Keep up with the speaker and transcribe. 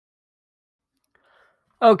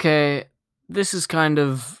Okay, this is kind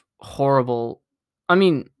of horrible. I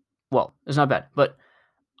mean, well, it's not bad, but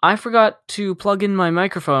I forgot to plug in my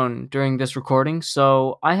microphone during this recording,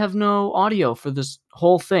 so I have no audio for this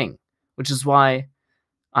whole thing, which is why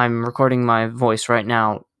I'm recording my voice right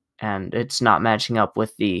now and it's not matching up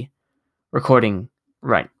with the recording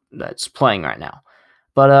right that's playing right now.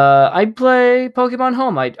 But I play Pokemon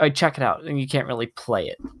Home. I check it out, and you can't really play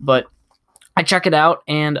it, but I check it out,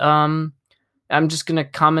 and I'm just gonna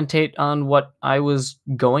commentate on what I was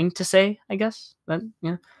going to say, I guess. Then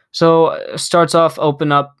yeah. So starts off,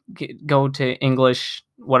 open up, go to English,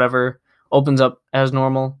 whatever. Opens up as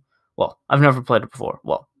normal. Well, I've never played it before.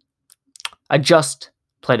 Well, I just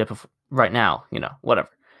played it before, right now. Whatever.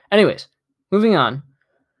 Anyways, moving on.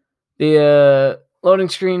 The loading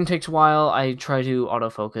screen takes a while. I try to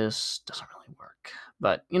autofocus, doesn't really work.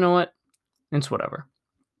 But you know what? It's whatever.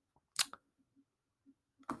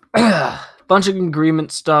 Bunch of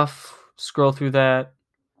agreement stuff. Scroll through that.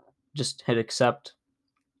 Just hit accept.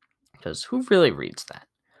 Because who really reads that?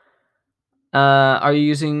 Are you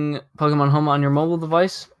using Pokemon Home on your mobile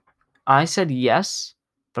device? I said yes,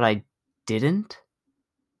 but I didn't.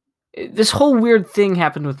 This whole weird thing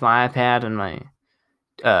happened with my iPad and my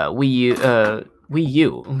Wii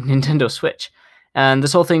U, Nintendo Switch, and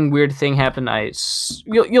this whole weird thing happened.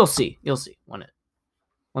 You'll see when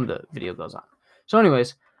the video goes on. So,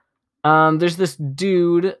 anyways, there's this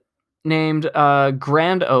dude named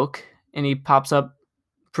Grand Oak, and he pops up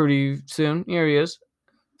pretty soon. Here he is.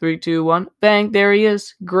 3, 2, 1, bang! There he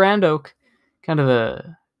is, Grand Oak. Kind of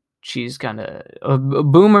a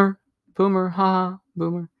boomer, haha,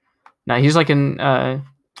 boomer. No, he's like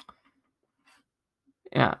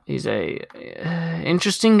yeah, he's a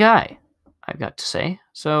interesting guy, I've got to say.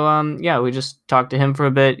 So yeah, we just talked to him for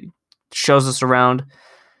a bit. Shows us around.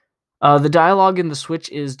 The dialogue in the Switch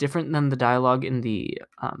is different than the dialogue in the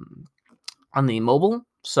on the mobile.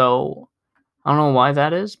 So I don't know why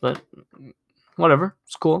that is, but whatever.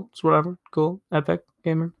 It's cool. It's whatever. Cool. Epic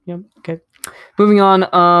gamer. Yeah. Okay. Moving on.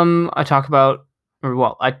 I talk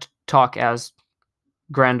as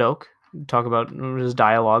Grand Oak. Talk about his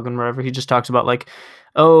dialogue and whatever. He just talks about like,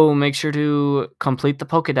 oh, make sure to complete the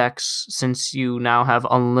Pokedex since you now have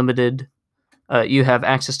unlimited. You have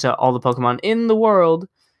access to all the Pokemon in the world,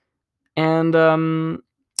 and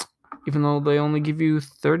even though they only give you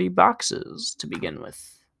 30 boxes to begin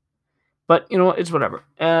with, but you know what? It's whatever.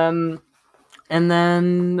 And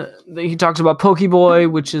then he talks about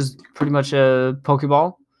Pokeboy, which is pretty much a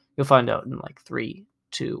Pokeball. You'll find out in like 3,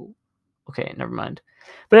 2. Okay, never mind.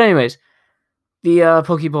 But anyways, the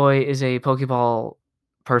Pokeboy is a Pokeball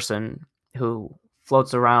person who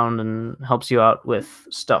floats around and helps you out with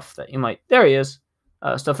stuff that you might. There he is.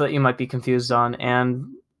 Stuff that you might be confused on, and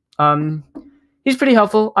he's pretty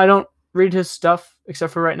helpful. I don't read his stuff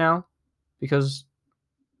except for right now because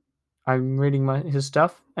I'm reading his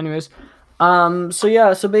stuff. Anyways, so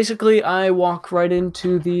yeah, so basically I walk right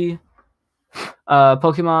into the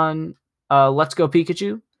Pokemon Let's Go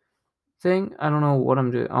Pikachu thing. I don't know what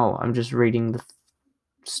I'm doing. Oh, I'm just reading the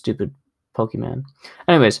stupid Pokemon.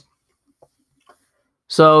 Anyways,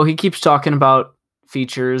 so he keeps talking about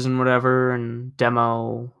features and whatever and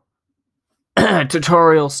demo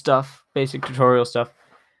tutorial stuff, basic tutorial stuff.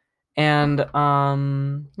 And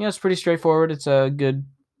yeah, it's pretty straightforward. It's a good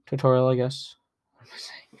tutorial, I guess.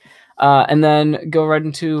 And then go right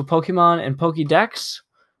into Pokemon and Pokédex,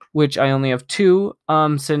 which I only have 2,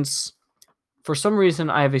 since for some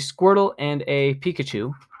reason I have a Squirtle and a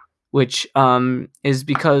Pikachu, which is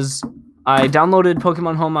because I downloaded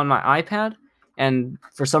Pokemon Home on my iPad, and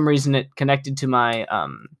for some reason it connected to my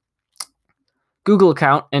Google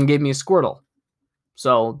account and gave me a Squirtle.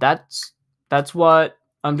 So that's what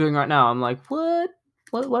I'm doing right now. I'm like, what?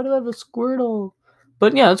 Why do I have a Squirtle?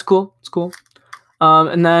 But yeah, it's cool. It's cool.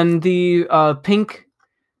 And then the pink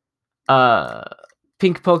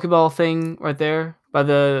Pokeball thing right there by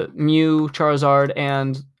the Mew, Charizard,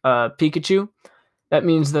 and Pikachu. That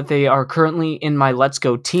means that they are currently in my Let's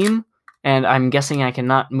Go team, and I'm guessing I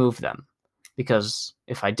cannot move them. Because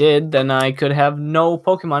if I did, then I could have no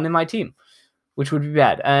Pokemon in my team, which would be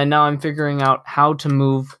bad. And now I'm figuring out how to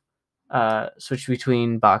move, switch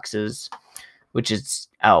between boxes, which is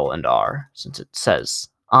L and R, since it says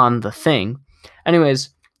on the thing.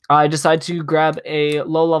 Anyways, I decide to grab a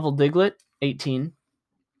low-level Diglett, 18,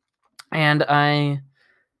 and I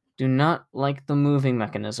do not like the moving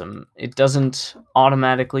mechanism. It doesn't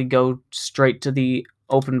automatically go straight to the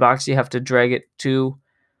open box. You have to drag it to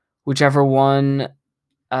whichever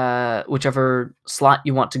slot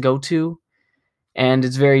you want to go to, and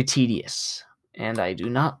it's very tedious, and I do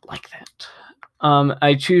not like that.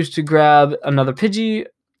 I choose to grab another Pidgey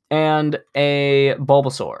and a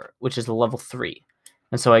Bulbasaur, which is a level 3.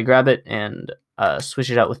 And so I grab it and switch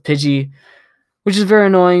it out with Pidgey, which is very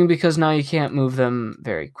annoying because now you can't move them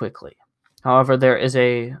very quickly. However, there is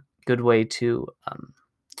a good way to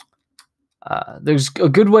there's a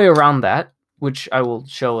good way around that, which I will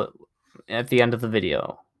show at the end of the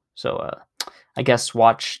video. So I guess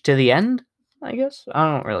watch to the end. I guess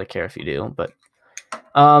I don't really care if you do, but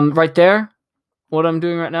right there, what I'm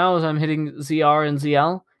doing right now is I'm hitting ZR and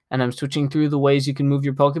ZL, and I'm switching through the ways you can move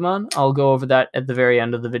your Pokemon. I'll go over that at the very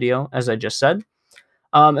end of the video, as I just said.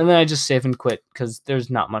 And then I just save and quit because there's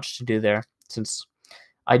not much to do there since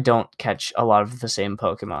I don't catch a lot of the same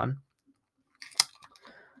Pokemon.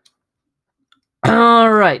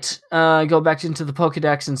 Alright, go back into the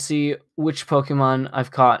Pokedex and see which Pokemon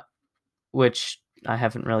I've caught, which I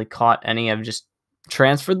haven't really caught any. I've just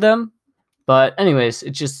transferred them. But anyways,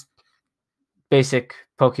 it's just basic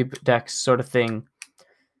Pokedex sort of thing.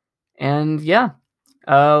 And yeah,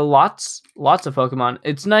 lots of Pokemon.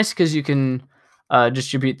 It's nice because you can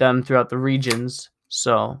distribute them throughout the regions,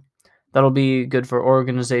 so that'll be good for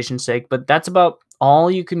organization's sake. But that's about all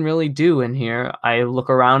you can really do in here. I look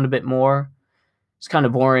around a bit more. It's kind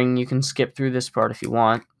of boring. You can skip through this part if you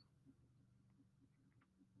want.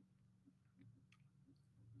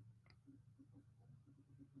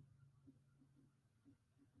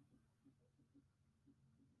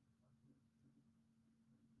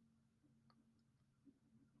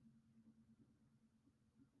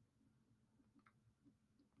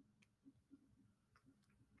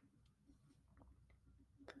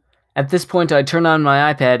 At this point, I turn on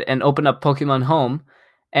my iPad and open up Pokemon Home,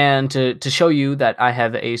 and to show you that I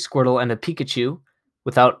have a Squirtle and a Pikachu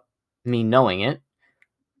without me knowing it.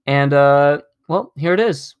 And, well, here it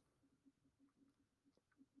is.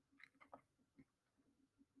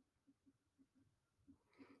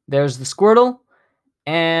 There's the Squirtle,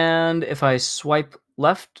 and if I swipe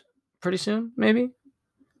left pretty soon, maybe?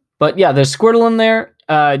 But yeah, there's Squirtle in there.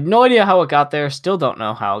 No idea how it got there. Still don't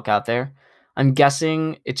know how it got there. I'm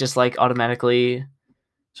guessing it just like automatically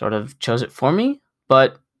sort of chose it for me,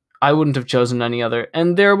 but I wouldn't have chosen any other.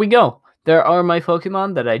 And there we go. There are my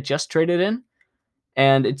Pokemon that I just traded in.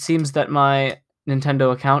 And it seems that my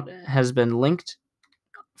Nintendo account has been linked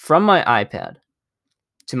from my iPad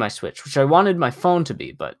to my Switch, which I wanted my phone to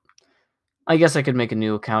be, but I guess I could make a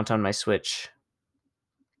new account on my Switch.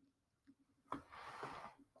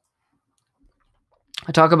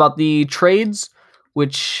 I talk about the trades,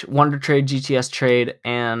 which Wonder Trade, GTS Trade,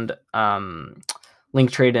 and Link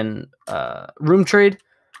Trade and Room Trade.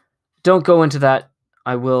 Don't go into that.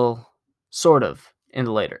 I will sort of in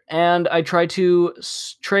the later. And I try to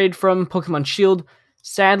trade from Pokemon Shield.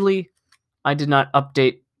 Sadly, I did not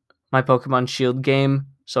update my Pokemon Shield game,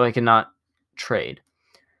 so I cannot trade.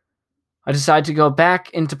 I decided to go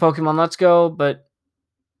back into Pokemon Let's Go, but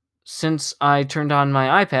since I turned on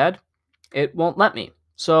my iPad, it won't let me.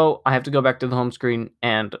 So I have to go back to the home screen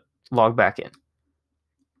and log back in.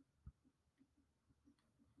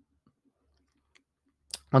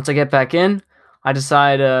 Once I get back in, I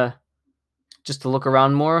decide just to look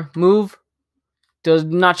around more. Move.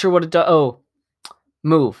 Not sure what it does. Oh,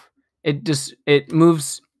 move. It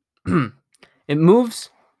moves. It moves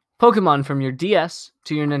Pokemon from your DS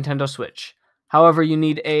to your Nintendo Switch. However, you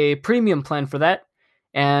need a premium plan for that,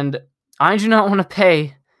 and I do not want to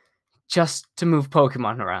pay just to move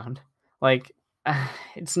Pokemon around. Like,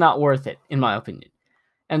 it's not worth it, in my opinion.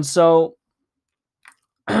 And so,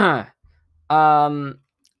 I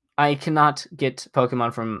cannot get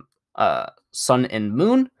Pokemon from Sun and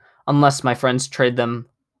Moon unless my friends trade them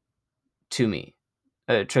to me.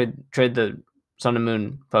 Trade the Sun and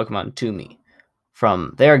Moon Pokemon to me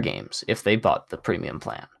from their games if they bought the premium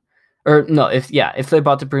plan. Or no, if they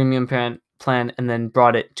bought the premium plan and then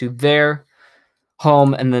brought it to their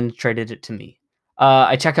home and then traded it to me.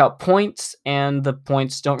 I check out points, and the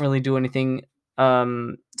points don't really do anything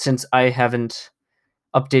since I haven't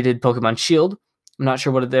updated Pokemon Shield. I'm not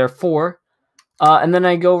sure what they're for. And then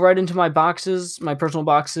I go right into my boxes, my personal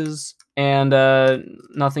boxes, and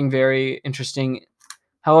nothing very interesting.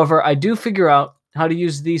 However, I do figure out how to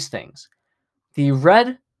use these things. The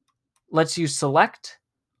red lets you select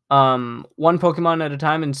one Pokemon at a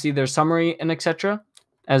time and see their summary and etc.,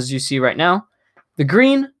 as you see right now. The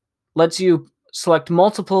green lets you select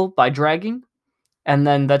multiple by dragging, and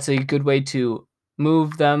then that's a good way to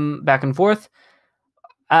move them back and forth.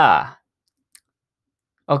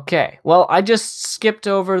 Okay, well, I just skipped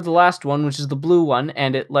over the last one, which is the blue one,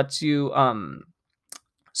 and it lets you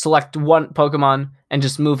select one Pokemon and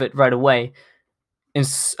just move it right away,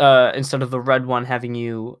 instead of the red one having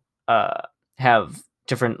you have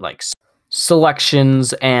different like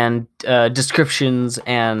selections and descriptions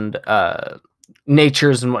and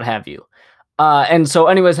natures and what have you. And so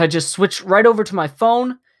anyways, I just switch right over to my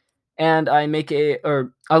phone and I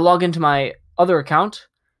log into my other account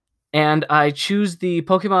and I choose the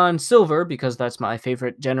Pokemon Silver because that's my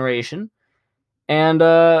favorite generation. And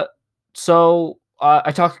so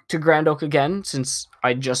I talk to Grand Oak again since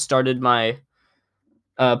I just started my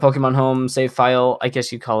Pokemon Home save file, I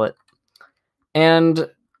guess you call it, and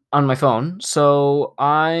on my phone. So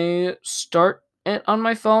I start it on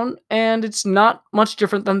my phone, and it's not much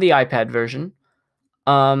different than the iPad version.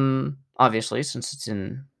 Obviously, since it's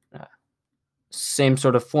in same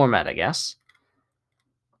sort of format, I guess.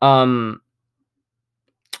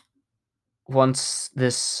 Once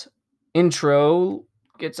this intro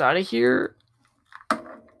gets out of here,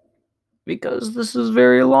 because this is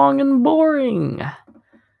very long and boring.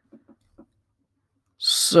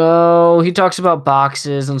 So he talks about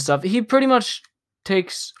boxes and stuff. He pretty much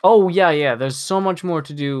takes. Oh yeah. There's so much more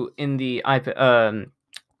to do in the iPad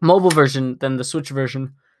mobile version than the Switch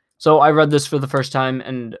version. So I read this for the first time,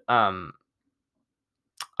 and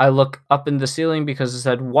I look up in the ceiling because it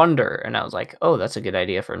said Wonder, and I was like, oh, that's a good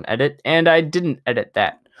idea for an edit, and I didn't edit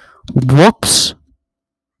that. Whoops.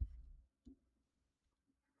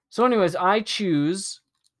 So anyways, I choose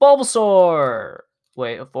Bulbasaur.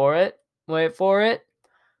 Wait for it.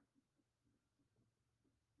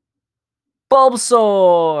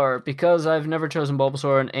 Bulbasaur! Because I've never chosen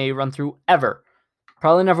Bulbasaur in a run-through ever.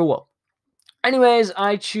 Probably never will. Anyways,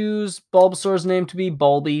 I choose Bulbasaur's name to be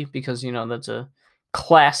Bulby because, that's a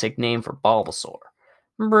classic name for Bulbasaur.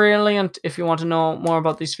 Brilliant. If you want to know more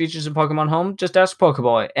about these features in Pokemon Home, just ask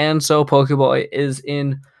Pokeboy. And so Pokeboy is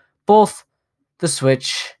in both the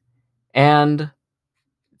Switch and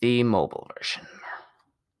the mobile version.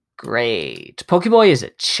 Great. Pokeboy is a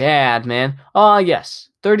Chad, man. Yes.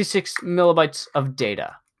 36 megabytes of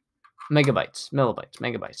data. Megabytes.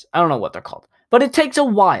 I don't know what they're called. But it takes a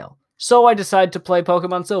while. So I decided to play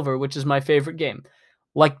Pokemon Silver, which is my favorite game.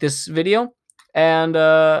 Like this video, and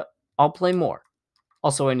I'll play more.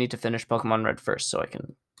 Also, I need to finish Pokemon Red first so I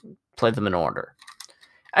can play them in order.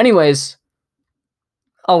 Anyways,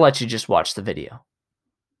 I'll let you just watch the video.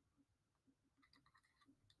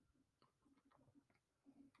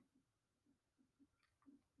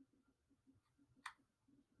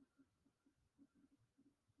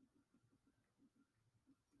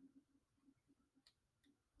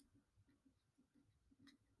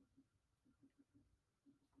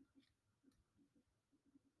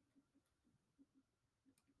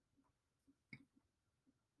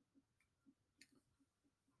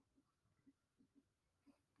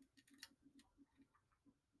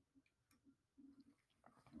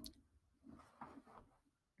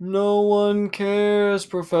 No one cares,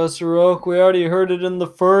 Professor Oak. We already heard it in the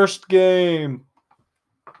first game.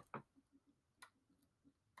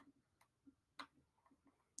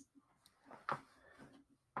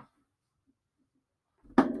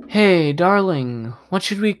 Hey, darling, what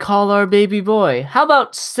should we call our baby boy? How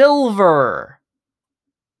about Silver?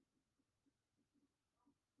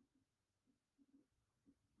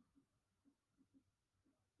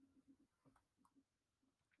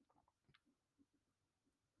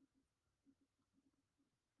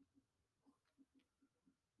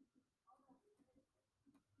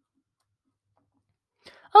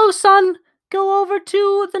 Oh, son, go over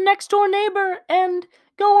to the next door neighbor and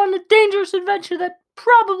go on a dangerous adventure that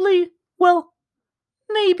probably, well,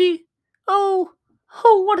 maybe. Oh,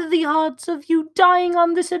 what are the odds of you dying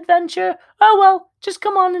on this adventure? Oh, well, just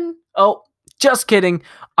come on and... Oh, just kidding.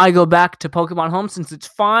 I go back to Pokemon Home since it's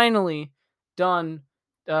finally done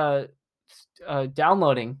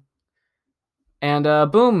downloading.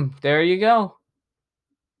 And boom, there you go.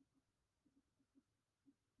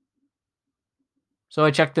 So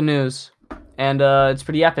I checked the news, and it's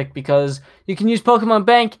pretty epic because you can use Pokemon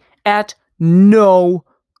Bank at no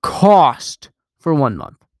cost for 1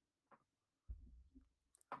 month.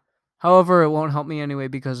 However, it won't help me anyway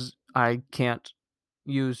because I can't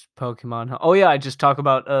use Pokemon. Oh yeah, I just talk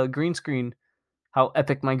about green screen, how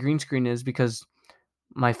epic my green screen is because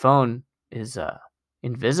my phone is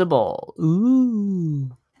invisible. Ooh.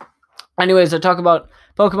 Anyways, I talk about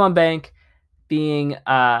Pokemon Bank being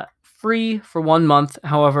free for 1 month.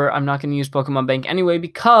 However, I'm not going to use Pokemon Bank anyway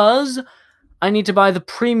because I need to buy the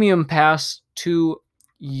premium pass to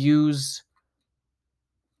use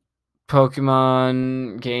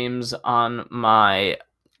Pokemon games on my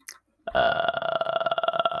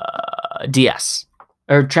DS.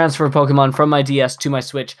 Or transfer Pokemon from my DS to my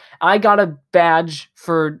Switch. I got a badge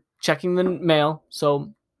for checking the mail,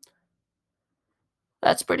 so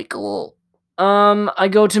that's pretty cool. I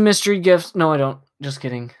go to mystery gifts. No, I don't. Just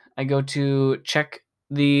kidding. I go to check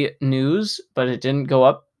the news, but it didn't go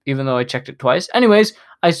up, even though I checked it twice. Anyways,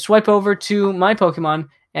 I swipe over to my Pokemon,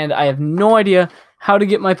 and I have no idea how to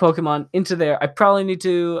get my Pokemon into there. I probably need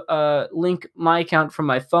to link my account from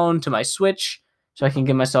my phone to my Switch, so I can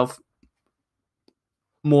give myself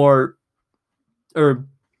more, or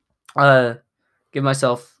give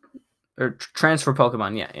myself, or transfer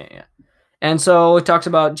Pokemon. Yeah. And so it talks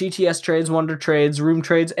about GTS trades, Wonder trades, Room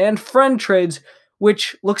trades, and Friend trades,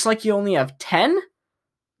 which looks like you only have 10?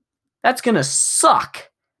 That's gonna suck.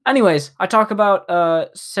 Anyways, I talk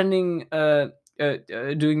about sending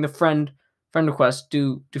doing the friend request.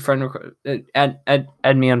 Do friend request.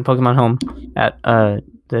 Add me on Pokemon Home at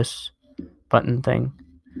this button thing.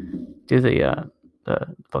 Do the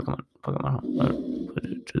Pokemon Home.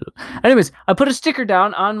 Anyways, I put a sticker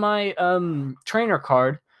down on my trainer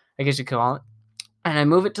card, I guess you could call it, and I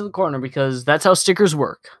move it to the corner because that's how stickers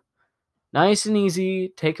work. Nice and easy.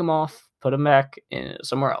 Take them off, put them back in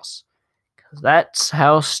somewhere else. Because that's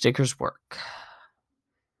how stickers work.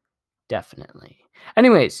 Definitely.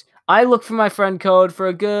 Anyways, I look for my friend code for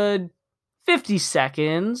a good 50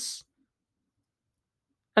 seconds.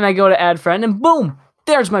 And I go to add friend, and boom,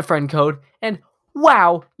 there's my friend code. And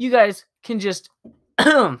wow, you guys can just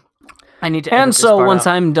I need to edit And this so part once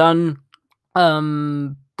out. I'm done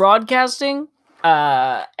broadcasting,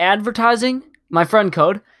 advertising my friend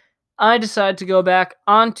code, I decide to go back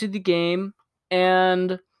onto the game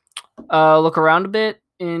and look around a bit,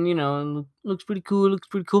 and looks pretty cool.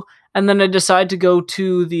 And then I decide to go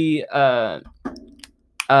to the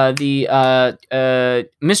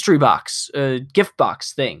mystery box, gift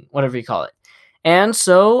box thing, whatever you call it. And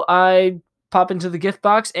so I pop into the gift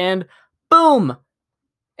box, and boom,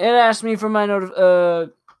 it asked me for my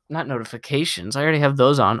not notifications. I already have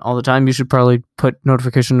those on all the time. You should probably put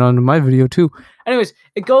notification on my video too. Anyways,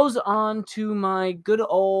 it goes on to my good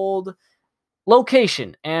old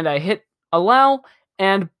location, and I hit allow,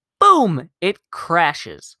 and boom, it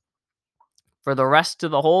crashes for the rest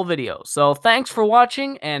of the whole video. So thanks for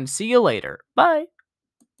watching, and see you later. Bye.